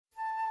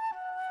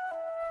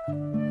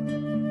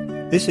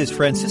This is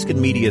Franciscan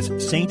Media's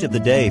Saint of the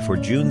Day for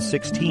June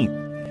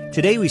 16th.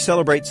 Today we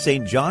celebrate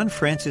St. John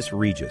Francis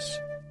Regis.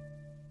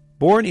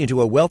 Born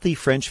into a wealthy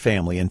French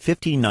family in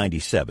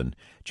 1597,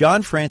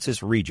 John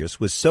Francis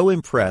Regis was so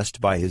impressed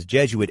by his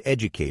Jesuit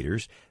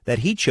educators that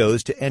he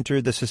chose to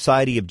enter the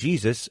Society of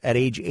Jesus at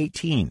age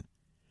 18.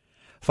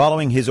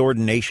 Following his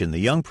ordination, the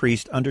young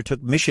priest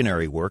undertook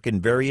missionary work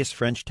in various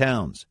French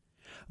towns.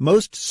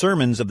 Most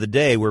sermons of the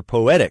day were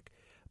poetic,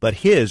 but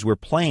his were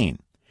plain.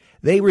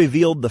 They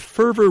revealed the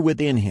fervor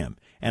within him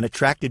and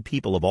attracted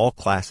people of all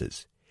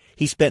classes.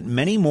 He spent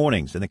many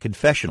mornings in the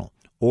confessional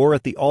or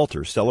at the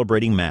altar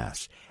celebrating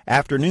Mass.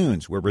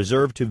 Afternoons were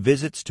reserved to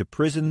visits to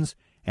prisons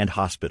and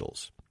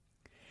hospitals.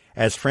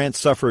 As France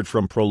suffered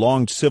from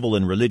prolonged civil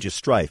and religious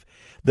strife,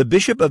 the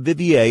Bishop of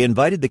Viviers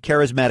invited the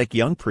charismatic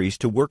young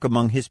priest to work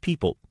among his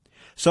people.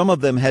 Some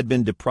of them had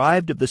been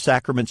deprived of the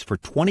sacraments for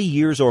 20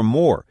 years or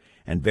more,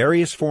 and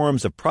various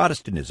forms of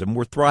Protestantism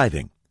were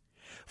thriving.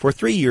 For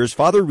 3 years,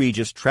 Father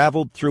Regis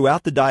traveled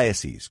throughout the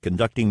diocese,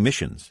 conducting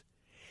missions.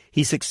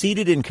 He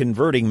succeeded in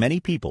converting many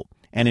people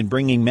and in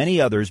bringing many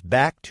others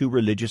back to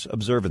religious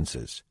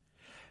observances.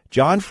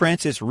 John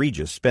Francis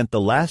Regis spent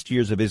the last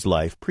years of his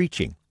life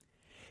preaching.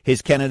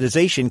 His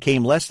canonization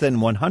came less than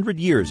 100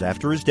 years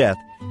after his death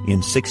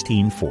in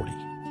 1640.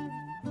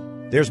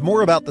 There's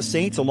more about the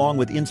saints along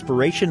with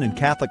inspiration and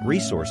Catholic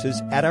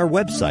resources at our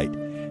website,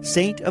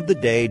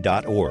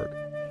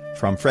 saintoftheday.org.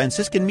 From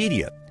Franciscan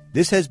Media,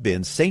 this has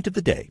been Saint of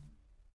the Day.